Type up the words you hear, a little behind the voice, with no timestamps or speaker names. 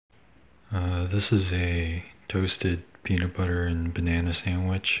This is a toasted peanut butter and banana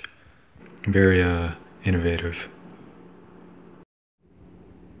sandwich. Very innovative.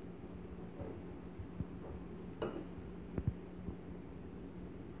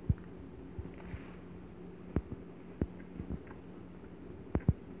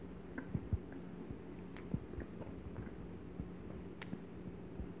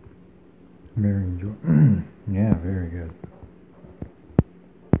 Very yeah, very good.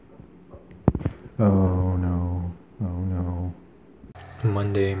 Oh no. Oh no.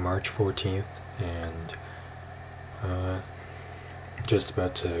 Monday, March 14th, and just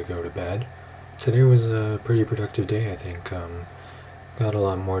about to go to bed. Today was a pretty productive day, I think. Got a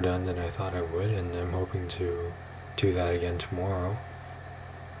lot more done than I thought I would, and I'm hoping to do that again tomorrow.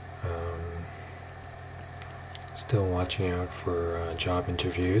 Still watching out for job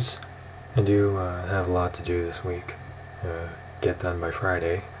interviews. I do have a lot to do this week. Get done by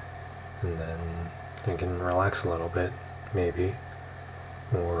Friday, and then I can relax a little bit, maybe,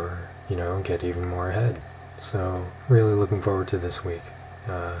 or, get even more ahead. So, really looking forward to this week.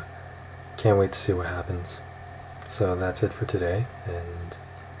 Can't wait to see what happens. So that's it for today, and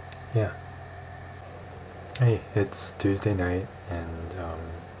yeah. Hey, it's Tuesday night, and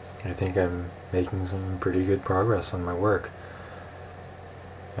I think I'm making some pretty good progress on my work.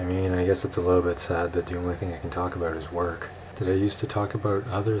 I mean, I guess it's a little bit sad that the only thing I can talk about is work. Did I used to talk about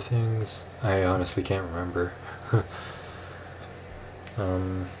other things? I honestly can't remember.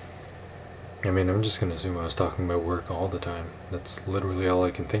 I mean, I'm just gonna assume I was talking about work all the time. That's literally all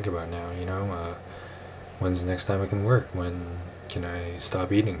I can think about now, when's the next time I can work? When can I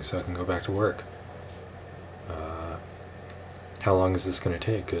stop eating so I can go back to work? How long is this gonna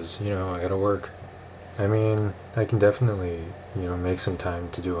take? Because, I gotta work. I mean, I can definitely, make some time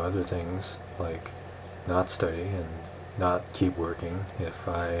to do other things, like not study and not keep working if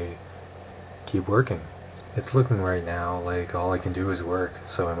I keep working. It's looking right now like all I can do is work,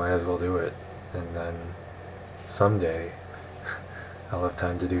 so I might as well do it. And then someday I'll have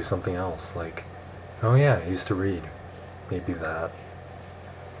time to do something else, like, oh yeah, I used to read. Maybe that.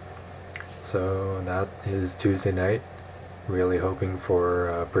 So that is Tuesday night. Really hoping for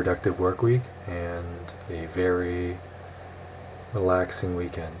a productive work week and a very relaxing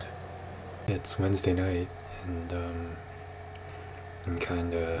weekend. It's Wednesday night, and I'm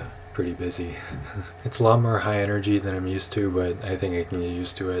kinda pretty busy. It's a lot more high energy than I'm used to, but I think I can get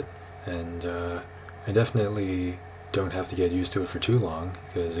used to it, and I definitely don't have to get used to it for too long,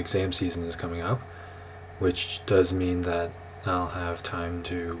 because exam season is coming up, which does mean that I'll have time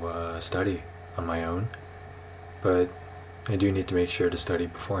to study on my own, but I do need to make sure to study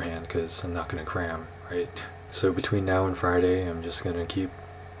beforehand, because I'm not going to cram, right? So between now and Friday, I'm just going to keep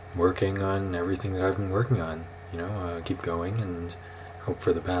working on everything that I've been working on, keep going and hope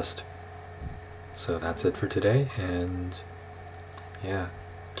for the best. So that's it for today, and yeah,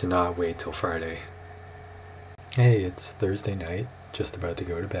 cannot wait till Friday. Hey, it's Thursday night, just about to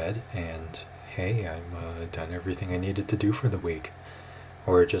go to bed, and hey, I'm done everything I needed to do for the week.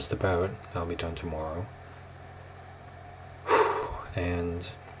 Or just about. I'll be done tomorrow. And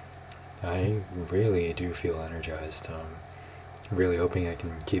I really do feel energized. Really hoping I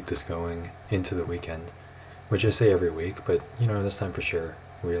can keep this going into the weekend, which I say every week, but this time for sure.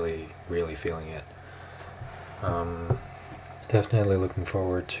 Really, really feeling it. Definitely looking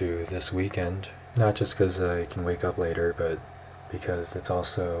forward to this weekend, not just because I can wake up later, but because it's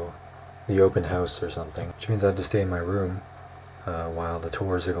also the open house or something, which means I have to stay in my room while the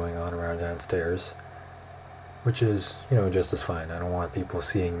tours are going on around downstairs. Which is, just as fine. I don't want people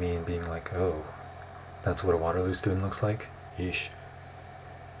seeing me and being like, oh, that's what a Waterloo student looks like? Yeesh.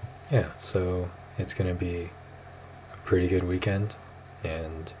 Yeah, so it's going to be a pretty good weekend,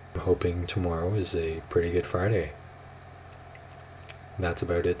 and I'm hoping tomorrow is a pretty good Friday. That's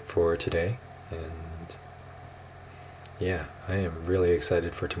about it for today, and yeah, I am really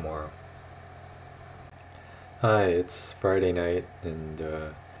excited for tomorrow. Hi, it's Friday night, and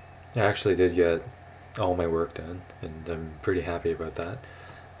I actually did get all my work done, and I'm pretty happy about that.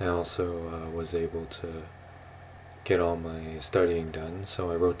 I also was able to get all my studying done,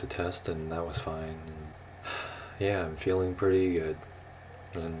 so I wrote the test and that was fine. And yeah, I'm feeling pretty good,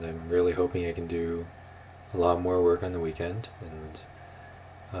 and I'm really hoping I can do a lot more work on the weekend,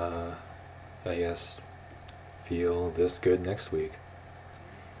 and I guess feel this good next week.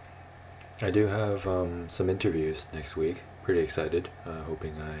 I do have some interviews next week, pretty excited,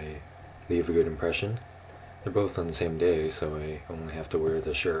 hoping I leave a good impression. They're both on the same day, so I only have to wear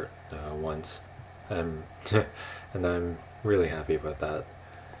the shirt once. And I'm really happy about that.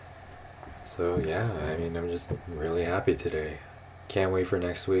 So yeah, I mean, I'm just really happy today. Can't wait for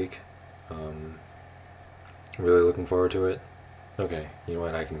next week. Really looking forward to it. Okay, you know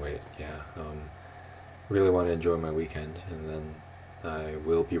what, I can wait, yeah. Really want to enjoy my weekend, and then I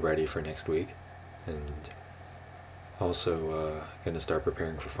will be ready for next week. And also going to start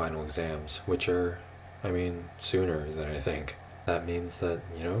preparing for final exams, which are, sooner than I think. That means that,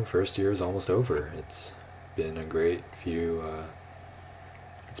 first year is almost over. Been a great few,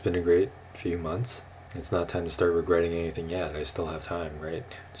 it's been a great few months. It's not time to start regretting anything yet. I still have time, right?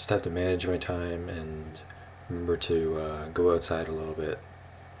 Just have to manage my time and remember to go outside a little bit.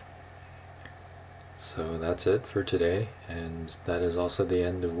 So that's it for today, and that is also the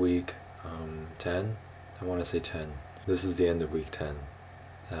end of week 10. I want to say 10. This is the end of week 10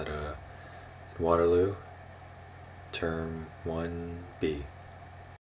 at Waterloo, term 1B.